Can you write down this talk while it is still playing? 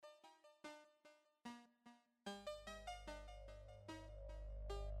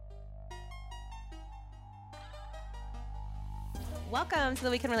Welcome to the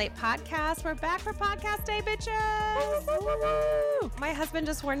We Can Relate podcast. We're back for podcast day, bitches. My husband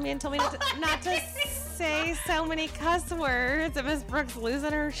just warned me and told me not to say so many cuss words of Miss Brooks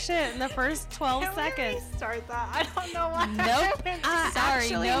losing her shit in the first 12 seconds. Start that. I don't know why. Nope. Sorry,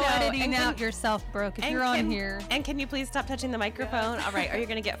 actually, no no. editing out yourself, Brooke, if you're on here. And can you please stop touching the microphone? All right, or you're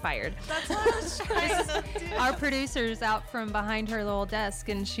going to get fired. That's what I was trying to do. Our producer's out from behind her little desk,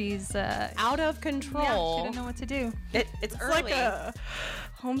 and she's Out of control. Yeah, she didn't know what to do. It's early. Like a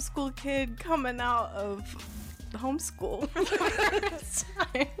homeschool kid coming out of homeschool for the first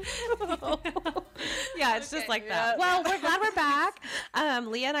time. Yeah, it's just like that. Well, we're glad we're back.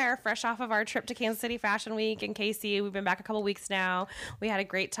 Leah and I are fresh off of our trip to Kansas City Fashion Week in KC. We've been back a couple weeks now. We had a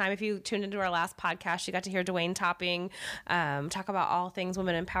great time. If you tuned into our last podcast, you got to hear Dwayne Topping talk about all things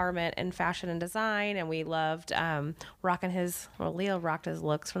women empowerment and fashion and design. And we loved Leah rocked his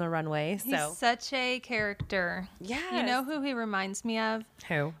looks from the runway. He's So such a character. Yes. You know who he reminds me of?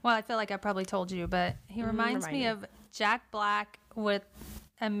 Who? Well, I feel like I probably told you, but he reminds me of Jack Black with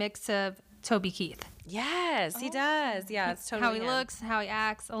a mix of Toby Keith. Yes, he does. Yeah, it's totally How he him. looks, how he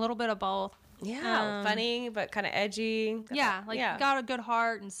acts, a little bit of both. Yeah, funny but kind of edgy. Yeah, got a good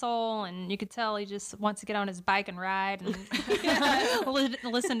heart and soul, and you could tell he just wants to get on his bike and ride and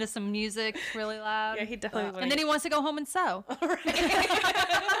listen to some music really loud. Yeah, he definitely would. And then he wants to go home and sew.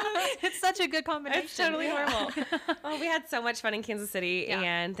 It's such a good combination. It's totally normal. Well, we had so much fun in Kansas City,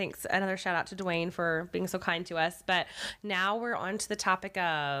 and thanks. Another shout out to Dwayne for being so kind to us. But now we're on to the topic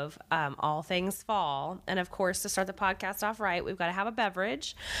of all things fall, and of course, to start the podcast off right, we've got to have a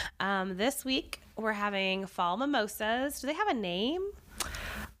beverage. This week we're having fall mimosas. Do they have a name?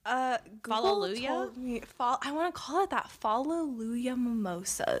 Google told me I want to call it that Fallelujah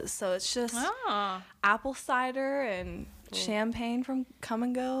mimosas. So it's just apple cider and champagne from Come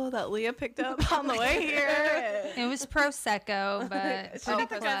and Go that Leah picked up on the way here. It was Prosecco, but Pretty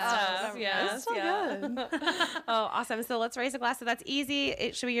good stuff. Yeah, It's so good. Oh, awesome. So let's raise a glass. So that's easy.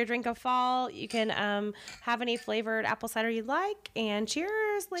 It should be your drink of fall. You can have any flavored apple cider you'd like. And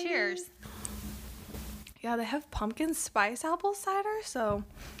cheers, ladies. cheers. Yeah, they have pumpkin spice apple cider. So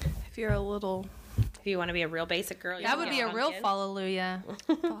if you're a little... If you want to be a real basic girl, you That can would get be a real pumpkin. Fallelujah.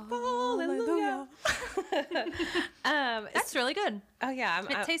 Hallelujah. That's really good. Oh, yeah.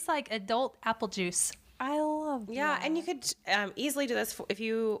 It tastes like adult apple juice. I love Yeah, that. and you could easily do this if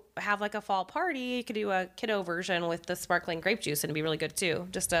you have like a fall party. You could do a kiddo version with the sparkling grape juice, and it'd be really good too.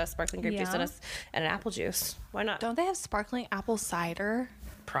 Just a sparkling grape juice Yeah. and an apple juice. Why not? Don't they have sparkling apple cider?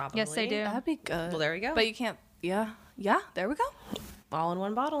 Probably. Yes, they do. That'd be good. Well, there we go. But you can't... Yeah, there we go. All in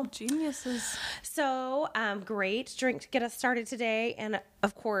one bottle. Geniuses. So, great drink to get us started today. And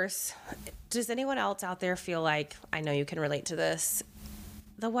of course, does anyone else out there feel like, I know you can relate to this,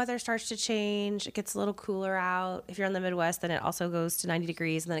 the weather starts to change. It gets a little cooler out. If you're in the Midwest, then it also goes to 90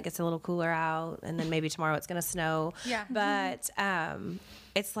 degrees and then it gets a little cooler out. And then maybe tomorrow it's going to snow. Yeah. But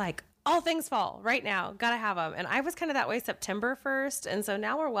it's like, all things fall right now. Gotta have them. And I was kind of that way September 1st. And so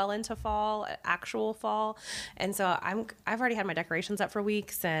now we're well into fall, actual fall. And so I've already had my decorations up for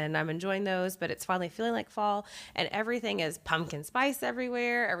weeks and I'm enjoying those, but it's finally feeling like fall. And everything is pumpkin spice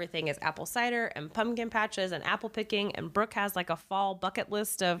everywhere. Everything is apple cider and pumpkin patches and apple picking. And Brooke has like a fall bucket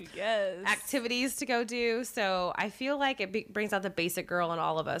list of activities to go do. So I feel like it brings out the basic girl in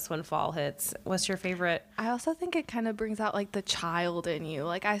all of us when fall hits. What's your favorite? I also think it kind of brings out like the child in you.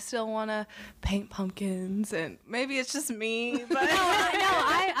 Like I still want to paint pumpkins, and maybe it's just me, but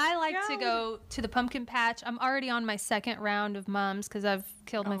I like to go to the pumpkin patch. I'm already on my second round of mums because I've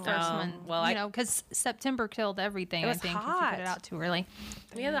killed my first one. Well, because September killed everything. It was I think hot. if you put it out too early.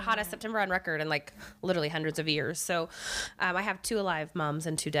 We had the hottest September on record in like literally hundreds of years. So I have 2 alive mums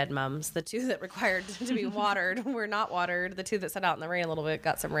and 2 dead mums. The 2 that required to be watered were not watered. The 2 that sat out in the rain a little bit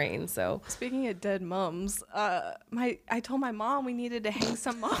got some rain. So speaking of dead mums, I told my mom we needed to hang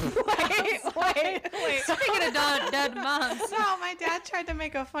some mums. Wait. Speaking of dead mums, No, my dad tried to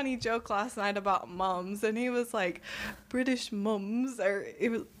make a funny joke last night about mums, and he was like, British mums, or it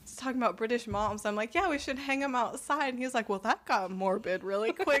was talking about British moms. I'm like, yeah, we should hang them outside. And he was like, well, that got morbid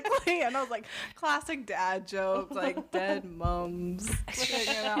really quickly. And I was like, classic dad joke, like dead mums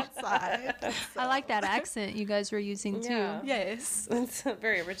hanging outside. I like that accent you guys were using too. Yeah. Yes. it's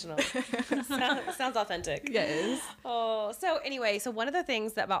very original. Sounds authentic. Yes. Oh, so anyway, so one of the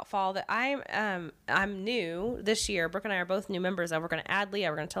things about fall that I'm new this year. Brooke and I are both new members of. We're going to add Leah.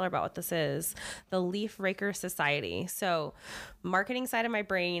 We're going to tell her about what this is. The Leaf Raker Society. So, marketing side of my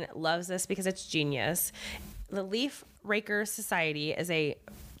brain loves this because it's genius. The Leaf Raker Society is a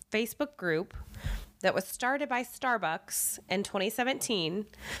Facebook group that was started by Starbucks in 2017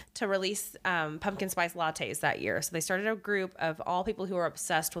 to release pumpkin spice lattes that year. So they started a group of all people who are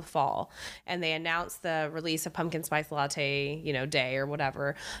obsessed with fall, and they announced the release of pumpkin spice latte, day or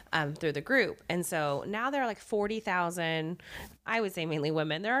whatever, through the group. And so now there are like 40,000, I would say mainly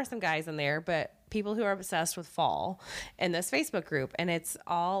women. There are some guys in there, but people who are obsessed with fall in this Facebook group. And it's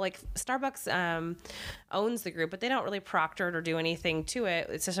all like Starbucks owns the group, but they don't really proctor it or do anything to it.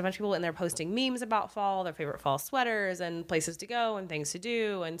 It's just a bunch of people in there posting memes about fall, their favorite fall sweaters and places to go and things to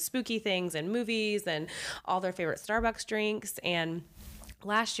do and spooky things and movies and all their favorite Starbucks drinks. And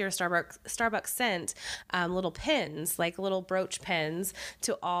last year, Starbucks sent little pins, like little brooch pins,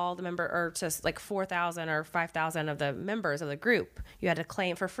 to all the or to like 4,000 or 5,000 of the members of the group. You had to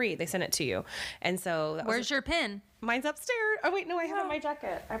claim for free. They sent it to you. And so Where's your pin? Mine's upstairs. Oh, wait, no, I have it in my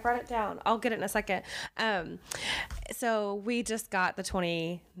jacket. I brought it down. I'll get it in a second. So we just got the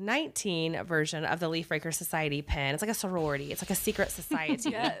 2019 version of the Leaf Breaker Society pin. It's like a sorority. It's like a secret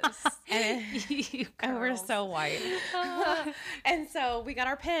society. Yes. And we're so white. And so we got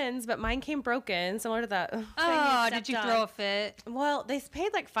our pins, but mine came broken, similar to that. Oh, did you throw a fit? Well, they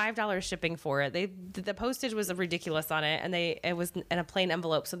paid like $5 shipping for it. The postage was ridiculous on it, and it was in a plain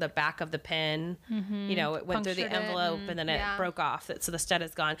envelope. So the back of the pin, it went through the Punctured it envelope, and then it broke off. So the stud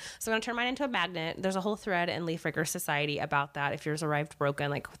is gone. So I'm gonna turn mine into a magnet. There's a whole thread in Leaf Breaker Society about that. If yours arrived broken,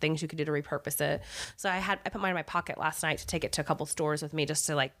 like things you could do to repurpose it. So I put mine in my pocket last night to take it to a couple stores with me, just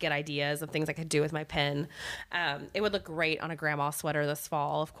to like get ideas of things I could do with my pin. It would look great on a grandma sweater this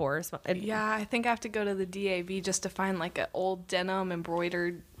fall, of course. Yeah, I think I have to go to the DAV just to find like an old denim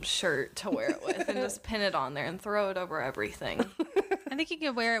embroidered shirt to wear it with and just pin it on there and throw it over everything. I think you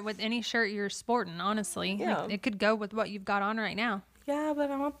could wear it with any shirt you're sporting, honestly. Yeah. Like, it could go with what you've got on right now. Yeah, but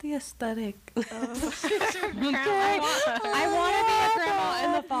I want the aesthetic. I want to be a grandma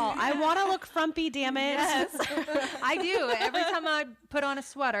in the fall. I want to look frumpy, damn it. Yes. I do. Every time I put on a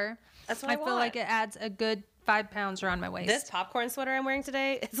sweater, That's what I feel like it adds a good 5 pounds around my waist. This popcorn sweater I'm wearing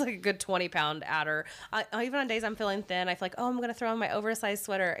today, it's like a good 20-pound adder. Even on days I'm feeling thin, I feel like, I'm going to throw on my oversized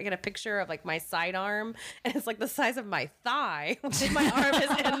sweater. I get a picture of like my sidearm, and it's like the size of my thigh. My arm is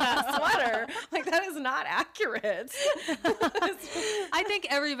in that sweater. Like, that is not accurate. I think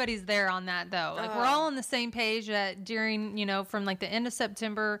everybody's there on that, though. Like, we're all on the same page that during, from like the end of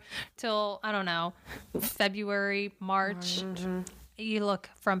September till, I don't know, February, March. You look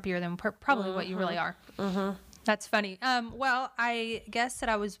frumpier than probably what you really are. That's funny. Well, I guess that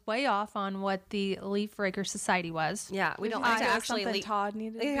I was way off on what the Leaf Breaker Society was. Yeah, we don't like to actually something Todd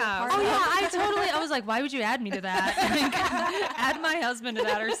needed to be a Yeah. part Oh of. yeah, I was like, why would you add me to that? Add my husband to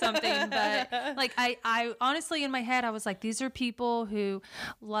that or something. But like, I honestly in my head, I was like, these are people who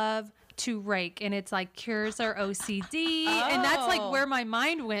love to rake, and it's like cures their OCD, and that's like where my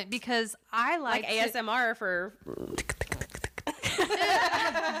mind went, because I like ASMR for.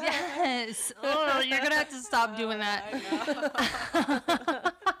 Yes. Oh, you're gonna have to stop doing that.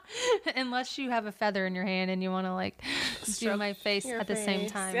 Unless you have a feather in your hand and you want to like do my face at the same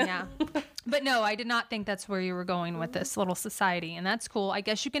time. Yeah. But no, I did not think that's where you were going with this little society, and that's cool. I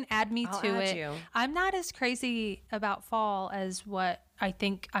guess you can add me to add it. you. I'm not as crazy about fall as what I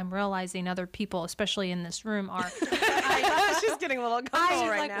think I'm realizing other people, especially in this room, are. She's getting a little uncomfortable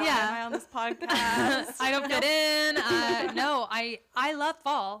right now. yeah. Am I on this podcast? I don't fit in. No, I love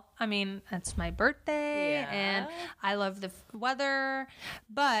fall. I mean, it's my birthday, Yeah. and I love the weather,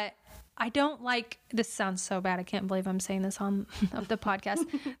 but I don't like. This sounds so bad. I can't believe I'm saying this on of the podcast.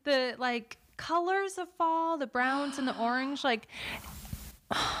 The like colors of fall, the browns and the orange, like.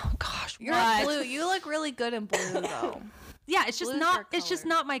 Oh gosh, You're what? blue. You look really good in blue though. Yeah, it's just Blue's not. your It's just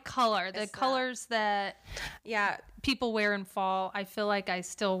color. not my color. The It's not. colors that Yeah. people wear in fall, I feel like I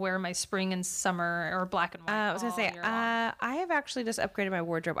still wear my spring and summer or black and white. I was gonna all say, year long. I have actually just upgraded my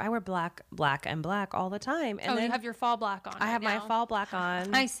wardrobe. I wear black, and black all the time, and Oh, then you have your fall black on. I have right my now. fall black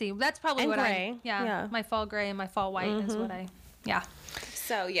on. I see. That's probably And what gray. Yeah. my fall gray and my fall white is what I. Yeah.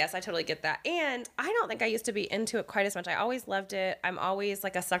 So yes, I totally get that. And I don't think I used to be into it quite as much. I always loved it. I'm always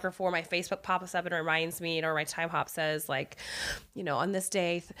like a sucker for my Facebook pops up and reminds me, or my Time Hop says like, on this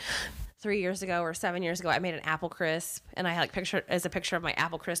day 3 years ago or 7 years ago, I made an apple crisp, and I had like picture of my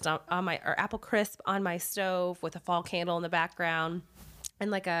apple crisp on my stove with a fall candle in the background. in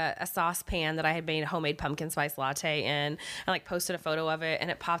like a saucepan that I had made a homemade pumpkin spice latte in. I like posted a photo of it, and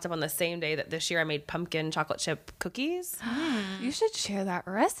it popped up on the same day that this year I made pumpkin chocolate chip cookies. You should share that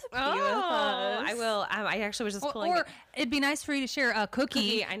recipe with us. I will. I actually was just pulling. Or it'd be nice for you to share a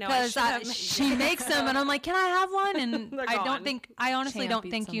cookie. I know, I because should have made she makes them, and I'm like, can I have one? And They're I gone. don't think I honestly Champ don't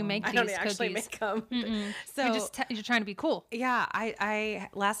eats think you them make I these don't actually cookies. make them. So You're trying to be cool. yeah, I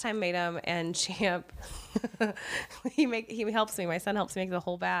last time made them, and Champ he helps me. My son helps me make the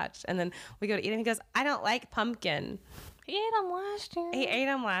whole batch, and then we go to eat, and he goes, "I don't like pumpkin." He ate them last year. He ate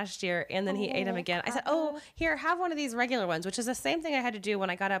them last year, and then he ate them again. I said, "Oh, here, have one of these regular ones," which is the same thing I had to do when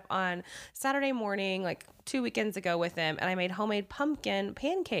I got up on Saturday morning, like 2 weekends ago with him, and I made homemade pumpkin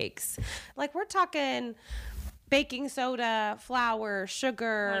pancakes. Like, we're talking baking soda, flour,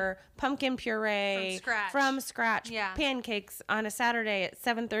 sugar, pumpkin puree From scratch. Yeah. pancakes on a Saturday at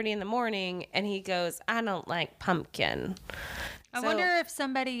 7:30 in the morning, and he goes, "I don't like pumpkin." I So- wonder if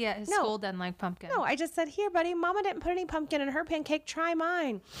somebody at his No. school doesn't like pumpkin. No, I just said, "Here, buddy, Mama didn't put any pumpkin in her pancake. Try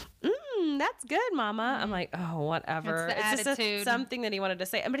mine." That's good, Mama. I'm like, "Oh, whatever." It's the It's just attitude. something that he wanted to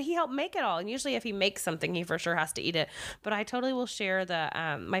say, but he helped make it all. And usually, if he makes something, he for sure has to eat it. But I totally will share the.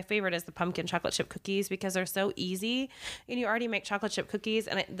 My favorite is the pumpkin chocolate chip cookies because they're so easy, and you already make chocolate chip cookies,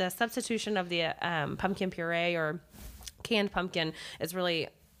 and the substitution of the pumpkin puree or canned pumpkin is really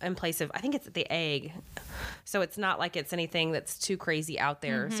in place of, I think it's the egg, so it's not like it's anything that's too crazy out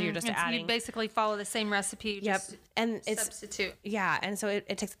there. So you're just You adding. basically follow the same recipe. Yep, Just and it's substitute. yeah, and so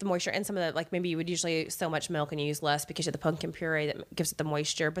it takes the moisture, and some of the, like, maybe you would usually so much milk and you use less because you have the pumpkin puree that gives it the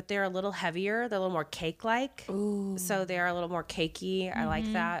moisture, but they're a little heavier, they're a little more cake-like. Ooh. So they're a little more cakey. I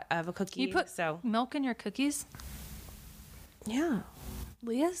like that of a cookie. You put so milk in your cookies? yeah.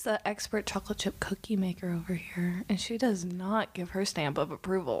 Leah's the expert chocolate chip cookie maker over here, and she does not give her stamp of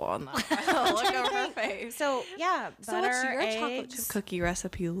approval on that. Look over her face. So yeah, So what's butter, your chocolate eggs, chip cookie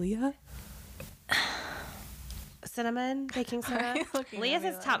recipe, Leah? cinnamon, baking soda. you looking at Leah's me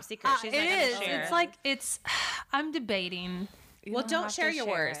is like- top secret. She's It not gonna is. share. It's like I'm debating. You Well, have don't to share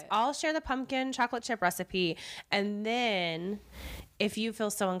yours. it. I'll share the pumpkin chocolate chip recipe, and then if you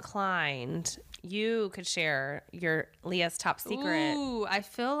feel so inclined, you could share your Leah's top secret. Ooh, I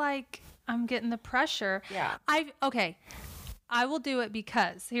feel like I'm getting the pressure. Yeah. Okay. I will do it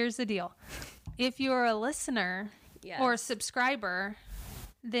because here's the deal. If you're a listener or a Yes. subscriber,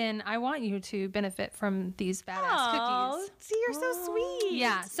 then I want you to benefit from these badass cookies. See, you're so sweet.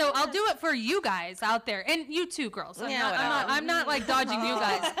 Yeah, so I'll do it for you guys out there, and you too, girls. Yeah, I'm not like dodging you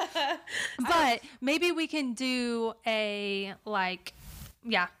guys, but maybe we can do a like,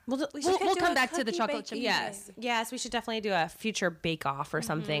 yeah. We'll We'll come back to the chocolate chip. Yes, we should definitely do a future bake off or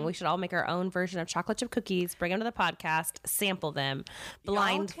something. We should all make our own version of chocolate chip cookies, bring them to the podcast, sample them,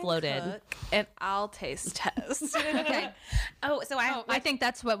 blind floated. And I'll taste test. Okay. Oh, so I think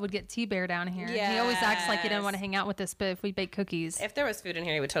that's what would get T-Bear down here. He always acts like he didn't want to hang out with us, but if we bake cookies, if there was food in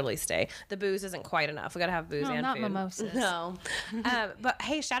here, he would totally stay. The booze isn't quite enough. We got to have booze No, and not food. mimosas. No. But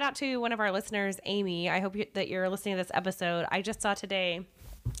hey, shout out to one of our listeners, Amy. I hope that you're listening to this episode. I just saw today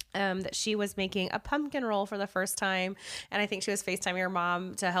that she was making a pumpkin roll for the first time, and I think she was FaceTiming her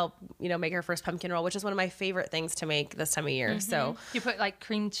mom to help, make her first pumpkin roll, which is one of my favorite things to make this time of year. So you put like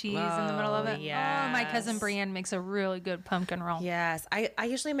cream cheese in the middle of it. yes. Oh, my cousin Brienne makes a really good pumpkin roll. yes, I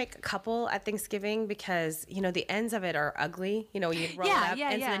usually make a couple at Thanksgiving because the ends of it are ugly. You roll it up,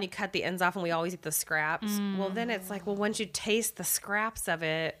 and so then you cut the ends off, and we always eat the scraps. Well, then it's like, well, once you taste the scraps of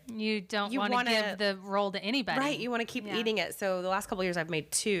it, You don't You want to wanna- give the roll to anybody. right, you want to keep eating it. So the last couple of years I've made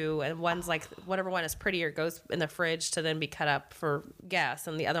two, and one's like whatever one is prettier goes in the fridge to then be cut up for guests,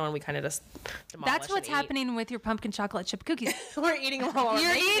 and the other one we kind of just demolish. That's what's and eat. happening with your pumpkin chocolate chip cookies. We're eating them all.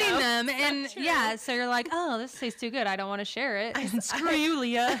 You're eating them, and so you're like, oh, this tastes too good. I don't want to share it. Screw you,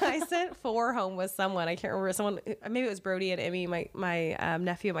 Leah. I sent 4 home with someone. I can't remember. Someone, maybe it was Brody and Emmy, my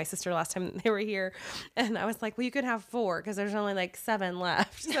nephew and my sister last time they were here. And I was like, well, you can have 4 because there's only like 7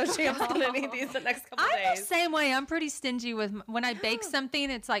 left. So Champ's going to need these the next couple I'm the days. same way. I'm pretty stingy with when I bake something.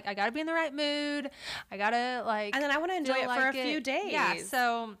 It's like I gotta be in the right mood. I gotta like, And then I want to enjoy feel it for like a few days. Yeah.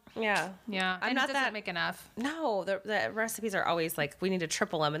 So Yeah. yeah, I'm and not it doesn't that- make enough. No, the recipes are always like, we need to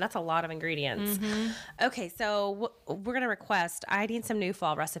triple them, and that's a lot of ingredients. Okay, so we're going to request, I need some new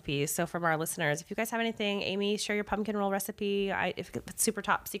fall recipes. So from our listeners, if you guys have anything, Amy, share your pumpkin roll recipe. If it's super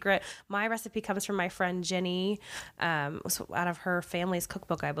top secret. My recipe comes from my friend Jenny, out of her family's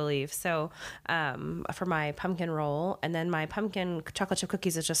cookbook, I believe. So for my pumpkin roll, and then my pumpkin chocolate chip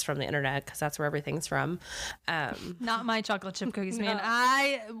cookies is just from the internet because that's where everything's from. Not my chocolate chip cookies, man.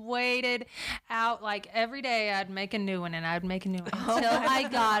 I waited out like every day. I'd make a new one and I'd make a new one until I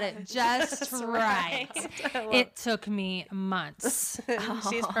got it just right. It took me months.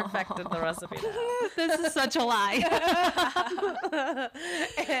 She's perfected the recipe now. This is such a lie.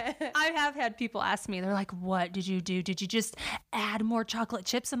 I have had people ask me, they're like, what did you do? Did you just add more chocolate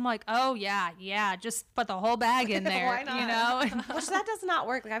chips? I'm like, oh, yeah. Just put the whole bag in there, Why not? you know? Which that does not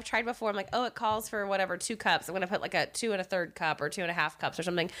work. Like I've tried before. I'm like, oh, it calls for whatever 2 cups. I'm gonna put like a 2 1/3 cup or 2 1/2 cups or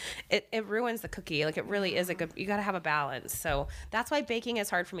something. It ruins the cookie. Like it really is a good. You got to have a balance. So that's why baking is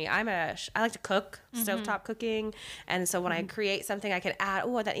hard for me. I like to cook, stovetop cooking, and so when I create something, I can add.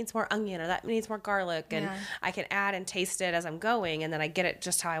 Oh, that needs more onion or that needs more garlic, and I can add and taste it as I'm going, and then I get it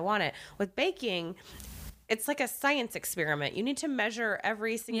just how I want it. With baking, it's like a science experiment. You need to measure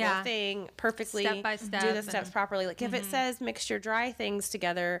every single thing perfectly, Step by step, do the steps properly. Like if it says mix your dry things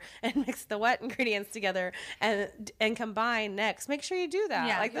together and mix the wet ingredients together and combine next, make sure you do that.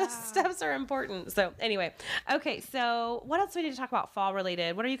 Yeah. Those steps are important. So anyway, okay. So what else do we need to talk about fall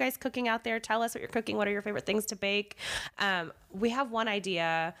related? What are you guys cooking out there? Tell us what you're cooking. What are your favorite things to bake? We have one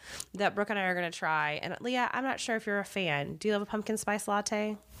idea that Brooke and I are going to try. And Leah, I'm not sure if you're a fan. Do you love a pumpkin spice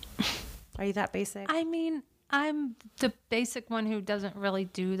latte? Are you that basic? I mean, I'm the basic one who doesn't really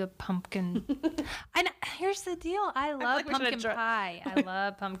do the pumpkin. And here's the deal. I love pumpkin pie. I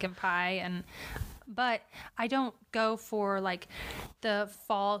love pumpkin pie. But I don't go for like the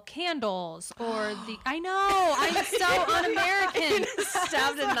fall candles or I know, I'm so un-American.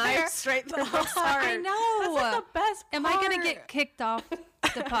 Stabbed a knife straight through Brooke's heart. I know. That's like the best Am I going part. to get kicked off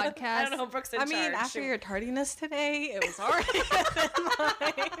the podcast? I don't know. Brooke's in I mean, charge. after your tardiness today, it was already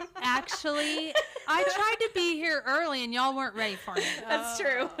mine. Actually, I tried to be here early and y'all weren't ready for me. That's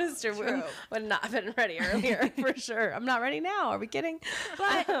true. That's true. true. Would not have been ready earlier for sure. I'm not ready now. Are we kidding?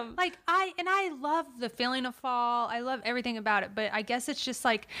 But I love the feeling of fall. I love everything about it. But I guess it's just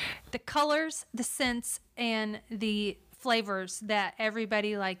like the colors, the scents, and the flavors that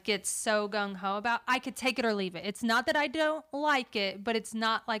everybody like gets so gung-ho about. I could take it or leave it. It's not that I don't like it, but it's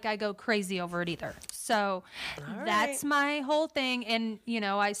not like I go crazy over it either. So that's my whole thing. And you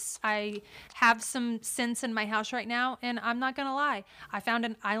know, I have some scents in my house right now, and I'm not gonna lie, I found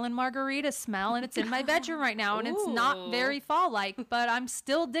an island margarita smell and it's in my bedroom right now, and it's not very fall-like, but I'm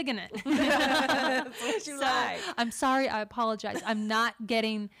still digging it. That's what you like. I'm sorry, I apologize. I'm not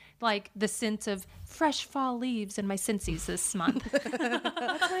getting like the scent of fresh fall leaves in my Scentsies this month.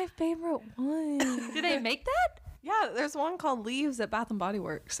 That's my favorite one. Do they make that? Yeah, there's one called Leaves at Bath and Body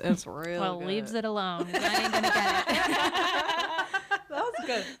Works. It's real good. Leaves it alone. I ain't gonna get it. That was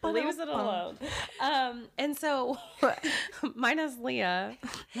good. Leaves it alone. And so, minus Leah.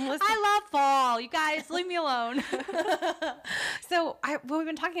 I love fall. You guys, leave me alone. So what we've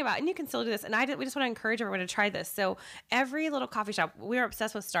been talking about, and you can still do this, and we just want to encourage everyone to try this. So every little coffee shop, we are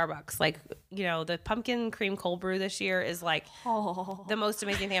obsessed with Starbucks. Like, you know, the pumpkin cream cold brew this year is like the most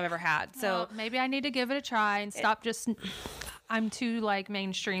amazing thing I've ever had. So Well, maybe I need to give it a try and stop just. I'm too like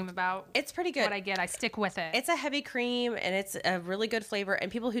mainstream about. it's pretty good. What I get. I stick with it. It's a heavy cream and it's a really good flavor.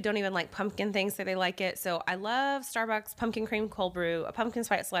 And people who don't even like pumpkin things say they like it. So I love Starbucks pumpkin cream cold brew. A pumpkin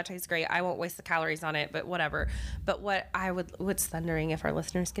spice latte is great. I won't waste the calories on it, but whatever. But what's thundering, if our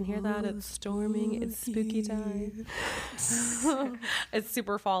listeners can hear that, it's storming. It's spooky time. It's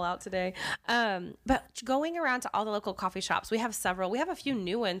super fall out today. But going around to all the local coffee shops, we have several. We have a few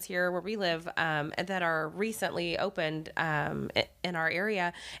new ones here where we live that are recently opened in our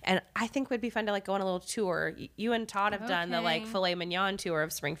area, and I think would be fun to like go on a little tour. You and Todd have done the like Okay. filet mignon tour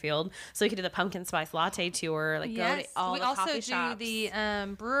of Springfield, so we could do the pumpkin spice latte tour. Like go to all we the also coffee do shops.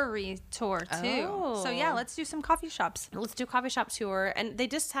 the brewery tour too. So yeah, Oh. let's do some coffee shops. Let's do a coffee shop tour. And they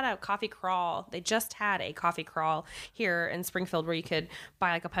just had a coffee crawl. They just had a coffee crawl here in Springfield where you could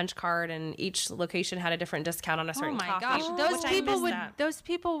buy like a punch card, and each location had a different discount on a Oh certain my coffee. gosh, which I miss that. those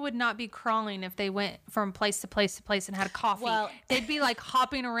people would not be crawling if they went from place to place to place and had a coffee. Well- they'd be like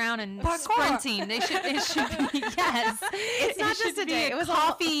hopping around and sprinting. It should be yes. It's not just a day. It was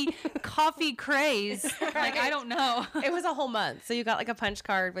a coffee craze. Like I don't know. It was a whole month. So you got like a punch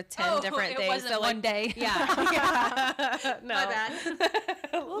card with 10 different it things. wasn't so like, one day. Yeah. No. My bad.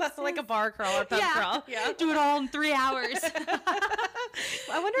 That's like a bar crawl or pub crawl. Yeah. Do it all in 3 hours.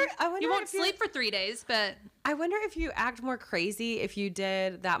 I wonder You won't if you're- sleep for 3 days, but I wonder if you act more crazy if you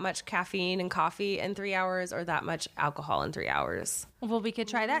did that much caffeine and coffee in 3 hours or that much alcohol in 3 hours. Well, we could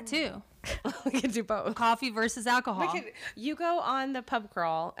try that too. We could do both. Coffee versus alcohol. You go on the pub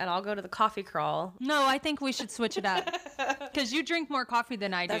crawl and I'll go to the coffee crawl. No, I think we should switch it up. Because you drink more coffee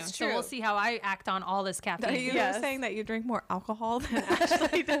than I do. That's So true. we'll see how I act on all this Are caffeine. you Yes. saying that you drink more alcohol than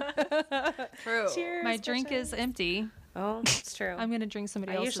Ashley does? True. Cheers. My drink is empty. Oh, it's true. I'm going to drink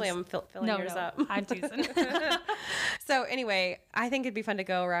somebody I else's. usually am filling no, yours no, up. I'm teasing. So anyway, I think it'd be fun to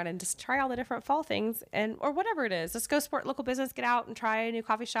go around and just try all the different fall things or whatever it is. Just go support local business, get out and try a new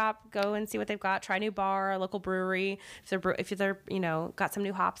coffee shop, go and see what they've got, try a new bar, a local brewery. If they're got some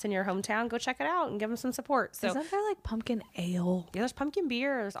new hops in your hometown, go check it out and give them some support. So Isn't there like pumpkin ale? yeah, there's pumpkin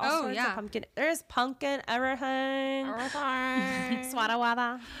beer. There's all sorts of pumpkin. There's pumpkin everything. Swada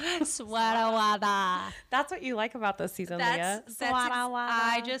wada. Swada wada. That's what you like about this season, Leah. Swada wada.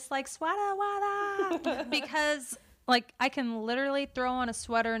 I just like swada wada. Because like I can literally throw on a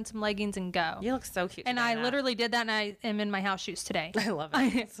sweater and some leggings and go. You look so cute. And today, I Nat. literally did that, and I am in my house shoes today. I love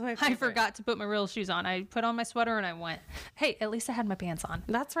it. It's my I favorite. forgot to put my real shoes on. I put on my sweater and I went. Hey, at least I had my pants on.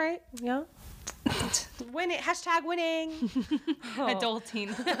 That's right. Yeah. Win it. Hashtag winning. Adulting.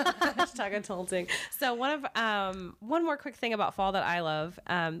 Hashtag adulting. So one more quick thing about fall that I love,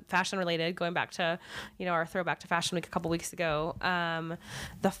 fashion related, going back to, our throwback to Fashion Week a couple weeks ago,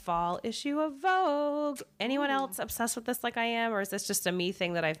 the fall issue of Vogue. Anyone else obsessed with this like I am, or is this just a me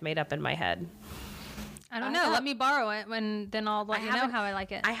thing that I've made up in my head? I don't know. Let me borrow it, and then I'll let you know haven't- how I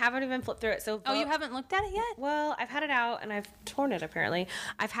like it. I haven't even flipped through it. So Oh, you haven't looked at it yet? Well, I've had it out and I've torn it apparently.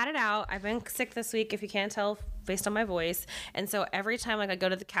 I've had it out. I've been sick this week, if you can't tell based on my voice. And so every time I go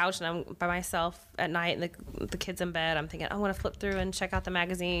to the couch and I'm by myself at night and the kid's in bed, I'm thinking, I want to flip through and check out the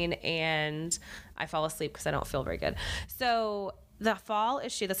magazine, and I fall asleep because I don't feel very good. So the fall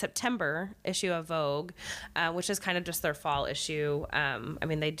issue, the September issue of Vogue, which is kind of just their fall issue.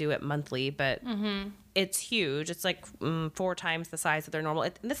 They do it monthly, but it's huge. It's like 4 times the size of their normal.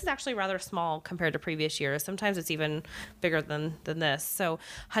 And this is actually rather small compared to previous years. Sometimes it's even bigger than this. So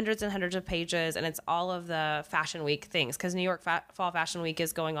hundreds and hundreds of pages, and it's all of the Fashion Week things, because New York Fall Fashion Week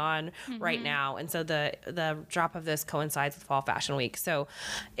is going on right now, and so the drop of this coincides with Fall Fashion Week. So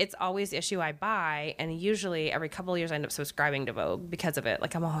it's always the issue I buy, and usually every couple of years I end up subscribing to Vogue because of it.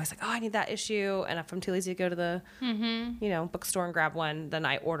 Like I'm always like, oh, I need that issue, and if I'm too lazy to go to the bookstore and grab one, then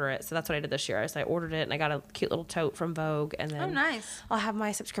I order it. So that's what I did this year. So I ordered it, and I got a cute little tote from Vogue, and then Oh, nice. I'll have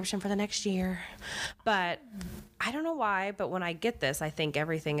my subscription for the next year. But I don't know why, but when I get this, I think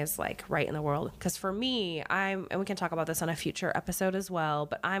everything is like right in the world. Because for me, and we can talk about this on a future episode as well,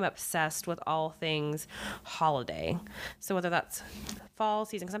 but I'm obsessed with all things holiday. So whether that's fall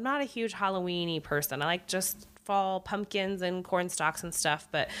season, because I'm not a huge Halloween-y person. I like just fall pumpkins and corn stalks and stuff.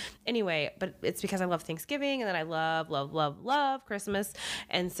 But anyway, it's because I love Thanksgiving, and then I love Christmas.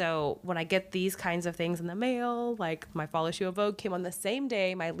 And so when I get these kinds of things in the mail, like my fall issue of Vogue came on the same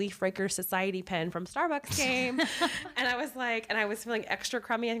day my Leaf Breaker Society pen from Starbucks came. And I was feeling extra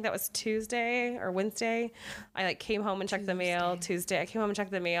crummy. I think that was Tuesday or Wednesday. I came home and checked the mail. Tuesday I came home and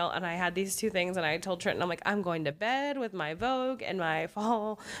checked the mail, and I had these 2 things, and I told Trenton, I'm like, I'm going to bed with my Vogue and my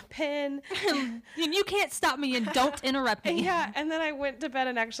fall pen. And you can't stop me, and don't interrupt me. Yeah, and then I went to bed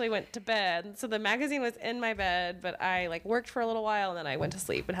and actually went to bed. So the magazine was in my bed, but I worked for a little while, and then I went to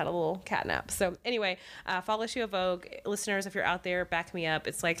sleep and had a little cat nap. So anyway, fall issue of Vogue. Listeners, if you're out there, back me up.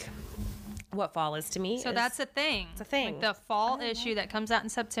 It's like what fall is to me. So that's a thing. It's a thing. Like the fall issue that comes out in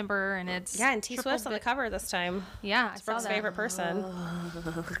September, and it's and T triple Swift's on the bit- cover this time. Yeah, I It's saw Brooke's that. favorite person.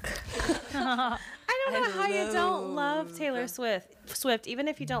 I don't know how you don't love Taylor Swift. Even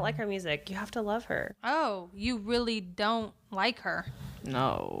if you don't like her music, you have to love her. Oh, you really don't like her?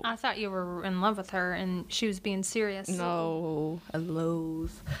 No. I thought you were in love with her, and she was being serious. No. I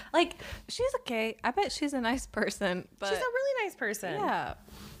loathe. Like, she's okay. I bet she's a nice person, but She's a really nice person. yeah.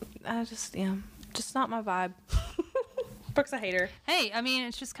 Just not my vibe. Brooke's a hater. Hey, I mean,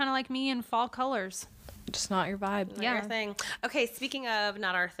 it's just kind of like me in fall colors. Just not your vibe. Not Yeah. your thing. Okay, speaking of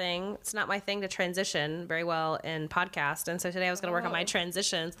not our thing, it's not my thing to transition very well in podcast. And so today I was going to work on my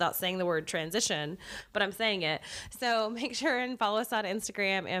transitions without saying the word transition, but I'm saying it. So make sure and follow us on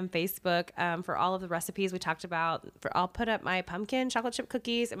Instagram and Facebook for all of the recipes we talked about. I'll put up my pumpkin chocolate chip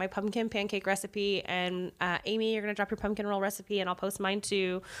cookies and my pumpkin pancake recipe. And Amy, you're going to drop your pumpkin roll recipe, and I'll post mine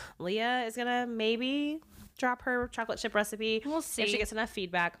too. Leah is going to maybe drop her chocolate chip recipe. We'll if see. she gets enough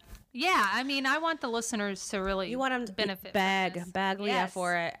feedback. Yeah, I mean, I want the listeners to really You want them to benefit. beg Leah Yes.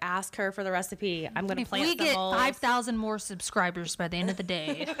 for it. Ask her for the recipe. I'm going to If plant we the get moles. 5,000 more subscribers by the end of the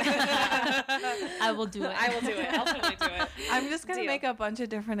day, I will do it. I will do it. I'll totally do it. I'm just gonna Deal. make a bunch of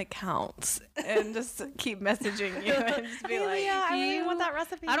different accounts and just keep messaging you and just be like, Leah, I really you- want that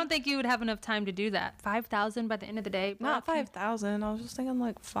recipe. I don't think you would have enough time to do that. 5,000 by the end of the day. not Brooke. 5,000. I was just thinking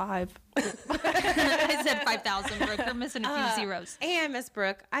like 5. I said 5,000, Brooke. You're missing a few zeros. And Miss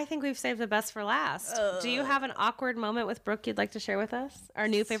Brooke, I think we've saved the best for last. Do you have an awkward moment with Brooke you'd like to share with us? Our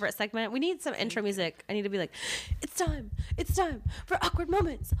new favorite segment. We need some intro music. I need to be like, it's time for awkward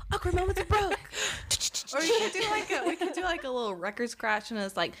moments with Brooke. Or we could do like a little record scratch and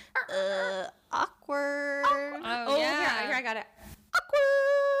it's like, awkward. Oh, yeah. Here I got it. Awkward.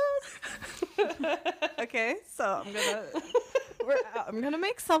 Okay, so I'm gonna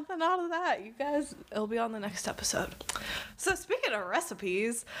make something out of that. You guys, it'll be on the next episode. So speaking of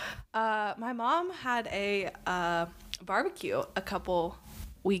recipes, my mom had a barbecue a couple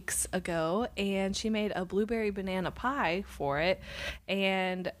weeks ago, and she made a blueberry banana pie for it.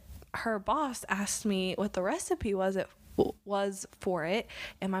 And her boss asked me what the recipe was for it,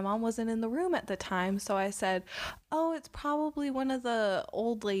 and my mom wasn't in the room at the time, so I said, oh, it's probably one of the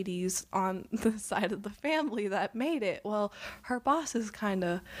old ladies on the side of the family that made it. Well, her boss is kind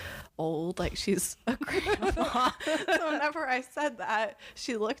of old, like she's a grandma. So whenever I said that,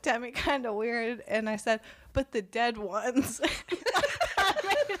 she looked at me kind of weird, and I said, but the dead ones.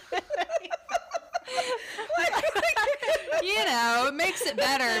 You know, it makes it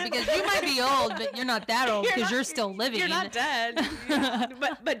better because you might be old, but you're not that old because you're still living. You're not dead.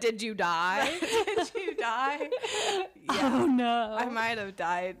 but did you die? Did you die? Oh, no. I might have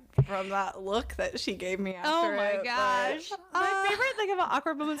died from that look that she gave me after Oh, my it, but- gosh. My favorite thing about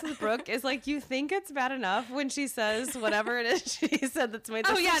awkward moments with Brooke is like you think it's bad enough when she says whatever it is she said that's made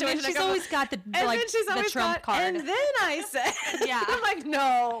the Oh, yeah, and situation then she's uncomfortable. always got the, And like, then she's the always trump got, card. and then I said, Yeah. I'm like,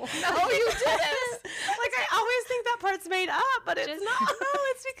 no, you didn't. Like I always think that part's made up, but it's not. No,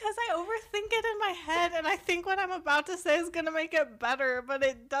 it's because I overthink it in my head, and I think what I'm about to say is gonna make it better, but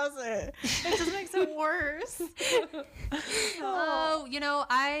it doesn't. It just makes it worse. Oh, you know,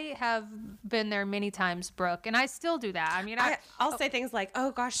 I have been there many times, Brooke, and I still do that. I mean, I'll say things like,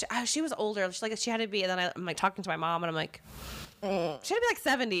 "Oh gosh, she was older. She had to be." And then I'm like talking to my mom, and I'm like, "She had to be like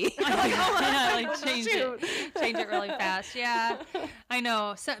 70." yeah, like change Shoot. change it really fast. Yeah, I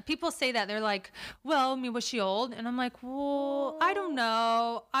know. So people say that they're like, "Well, I mean, was she old?" And I'm like, "Well, I don't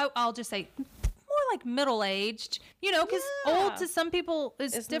know. I'll just say." More like middle-aged, you know, because Yeah. old to some people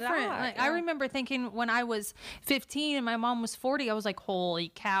is It's different. not, Like, yeah. I remember thinking when I was 15 and my mom was 40, I was like,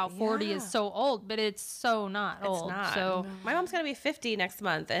 holy cow, 40 is Yeah. so old, but it's so not It's old. not. So My mom's gonna be 50 next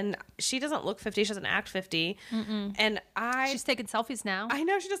month, and she doesn't look 50. She doesn't act 50. And she's taking selfies now. I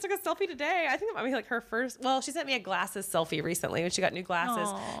know she just took a selfie today. I think that might be like her first. Well, she sent me a glasses selfie recently when she got new glasses.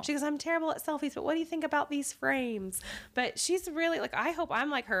 Aw. She goes, "I'm terrible at selfies, but what do you think about these frames?" But she's really like, I hope I'm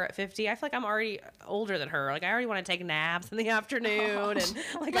like her at 50. I feel like I'm already older than her. Like I already want to take naps in the afternoon, and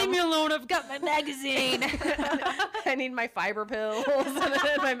like Leave me alone. I've got my magazine. I need my fiber pills and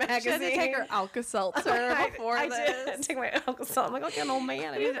my magazine. She had to take her Alka-Seltzer before I this. did take my alcohol. I'm like, okay, an old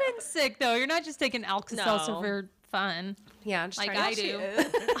man. I need You've to- been sick though. You're not just taking Alka-Seltzer No. for fun. Yeah, I'm just Like trying I to- do.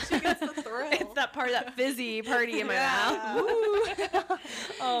 She gets the thrill. It's that part of that fizzy party in my mouth.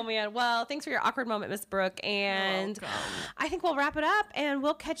 Oh man. Well, thanks for your awkward moment, Miss Brooke. And I think we'll wrap it up, and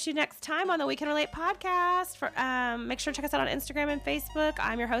we'll catch you next time on the We Can Relate podcast. Make sure to check us out on Instagram and Facebook.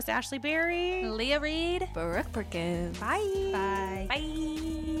 I'm your host, Ashley Berry. Leah Reed. Brooke Perkins. Bye. Bye.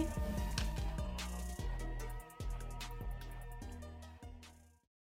 Bye.